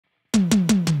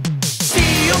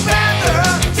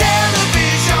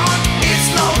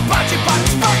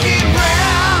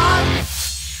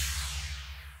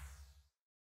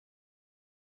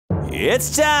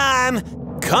It's time!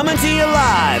 Coming to you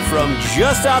live from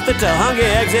just off the Tujunga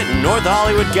exit in North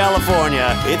Hollywood,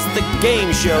 California. It's the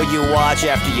game show you watch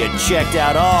after you checked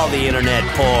out all the internet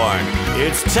porn.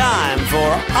 It's time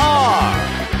for Are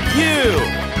You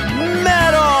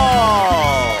Metal?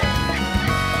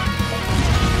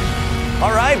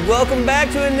 All right, welcome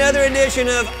back to another edition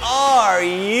of Are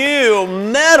You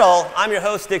Metal? I'm your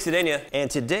host, Stix, and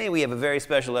today we have a very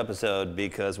special episode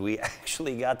because we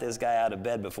actually got this guy out of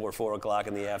bed before 4 o'clock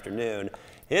in the afternoon.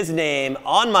 His name,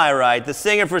 on my right, the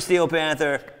singer for Steel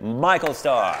Panther, Michael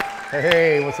Starr.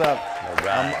 Hey, what's up? All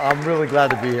right. I'm really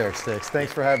glad to be here, Stix.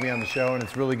 Thanks for having me on the show, and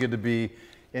it's really good to be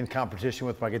in competition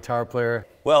with my guitar player.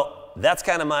 Well, that's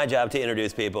kind of my job to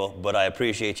introduce people, but I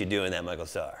appreciate you doing that, Michael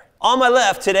Starr. On my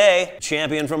left today,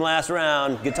 champion from last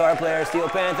round, guitar player, Steel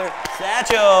Panther,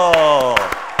 Satchel.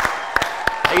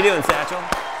 How you doing, Satchel?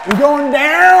 You're going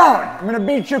down! I'm gonna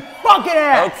beat your fucking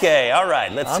ass! Okay, all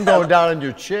right, let's... I'm going down on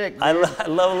your chick. I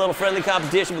love a little friendly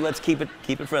competition, but let's keep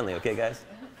it friendly, okay, guys?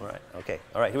 All right, okay.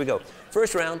 All right, here we go.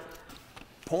 First round,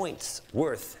 points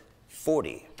worth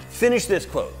 40. Finish this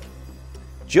quote.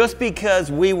 Just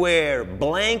because we wear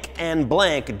blank and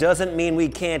blank doesn't mean we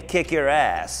can't kick your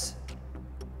ass.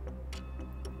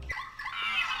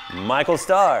 Michael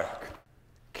Starr.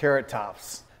 Carrot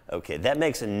Tops. Okay, that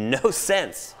makes no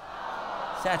sense.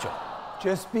 Satchel.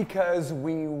 Just because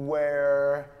we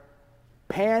wear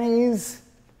panties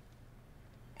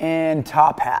and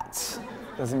top hats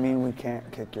doesn't mean we can't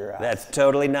kick your ass. That's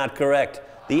totally not correct.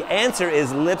 The answer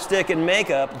is lipstick and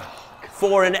makeup.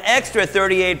 For an extra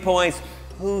 38 points,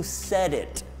 who said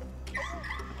it?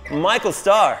 Michael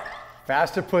Starr.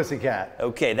 Faster Pussycat.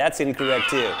 Okay, that's incorrect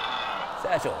too.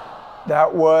 Satchel.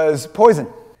 That was Poison.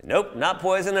 Nope, not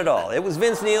Poison at all. It was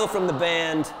Vince Neil from the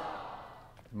band.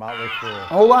 Motley Crue.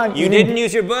 Hold on. You didn't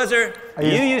use your buzzer.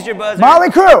 You used your buzzer. Motley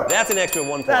Crue! That's an extra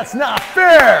 1 point. That's not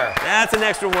fair! That's an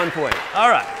extra 1 point. All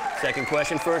right, second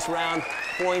question, first round,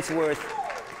 points worth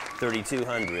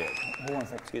 3,200. Hold on a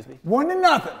second. Excuse me? 1-0.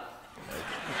 All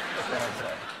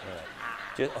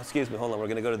right. Excuse me, hold on, we're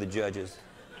gonna go to the judges.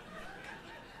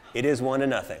 It is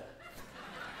 1-0.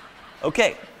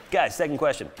 Okay, guys, second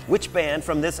question. Which band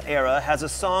from this era has a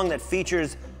song that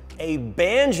features a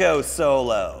banjo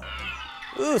solo?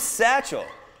 Ooh, Satchel.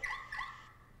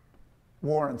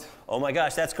 Warrant. Oh my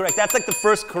gosh, that's correct. That's like the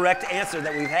first correct answer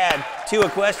that we've had to a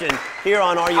question here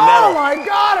on Are You Metal? Oh my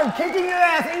God, I'm kicking your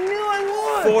ass. I knew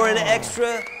I would. For an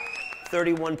extra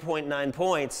 31.9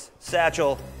 points,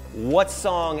 Satchel, what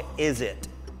song is it?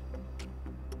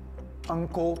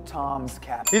 Uncle Tom's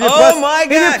Cabin. He didn't He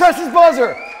didn't press his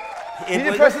buzzer. He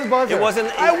didn't press his buzzer. It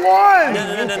wasn't. I won.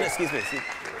 No, excuse me.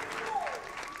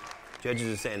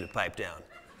 Judges are saying to pipe down.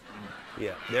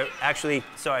 Yeah, they're actually,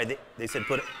 sorry, they said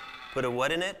put a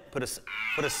what in it? Put a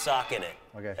sock in it.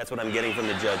 Okay. That's what I'm getting from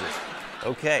the judges.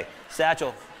 Okay,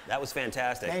 Satchel, that was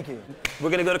fantastic. Thank you. We're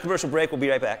gonna go to commercial break, we'll be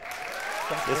right back.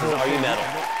 This is Are You Metal?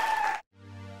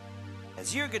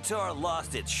 Has your guitar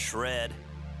lost its shred?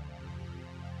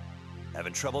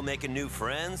 Having trouble making new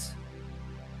friends?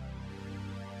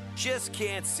 Just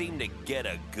can't seem to get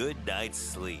a good night's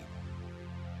sleep?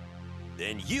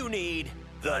 Then you need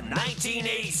the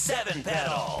 1987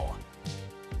 pedal.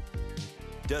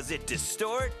 Does it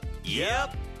distort?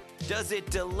 Yep. Does it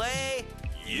delay?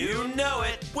 You know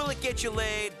it. Will it get you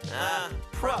laid?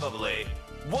 Probably.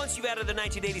 Once you've added the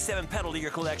 1987 pedal to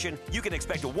your collection, you can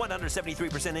expect a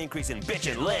 173% increase in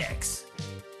bitchin' licks.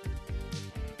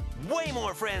 Way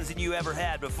more friends than you ever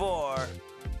had before.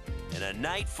 And a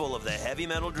night full of the heavy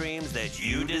metal dreams that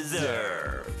you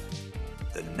deserve.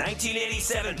 The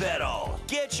 1987 pedal.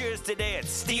 Get yours today at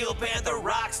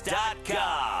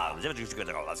SteelPantherRocks.com.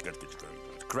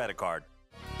 Credit card.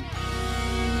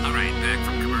 All right, back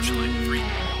from commercial in 3, 2. Are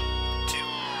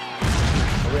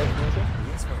we at commercial?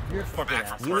 You're fucking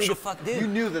ass. You need to fuck, dude. You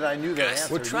knew that I knew that Guys,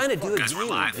 answer. We're trying to do a Guys, we're game,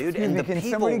 live. dude, Excuse and me, the can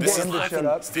people. somebody This get is him to live. shut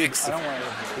up? Stix. I don't want to.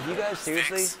 If you guys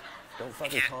seriously Stix. don't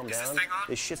fucking Yeah, calm is this down, thing on?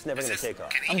 this shit's never Is gonna this- take off.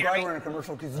 can he I'm hear glad me? we're in a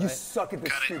commercial because you suck at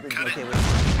this Cut it, stupid cut game. it.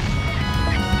 Okay, wait.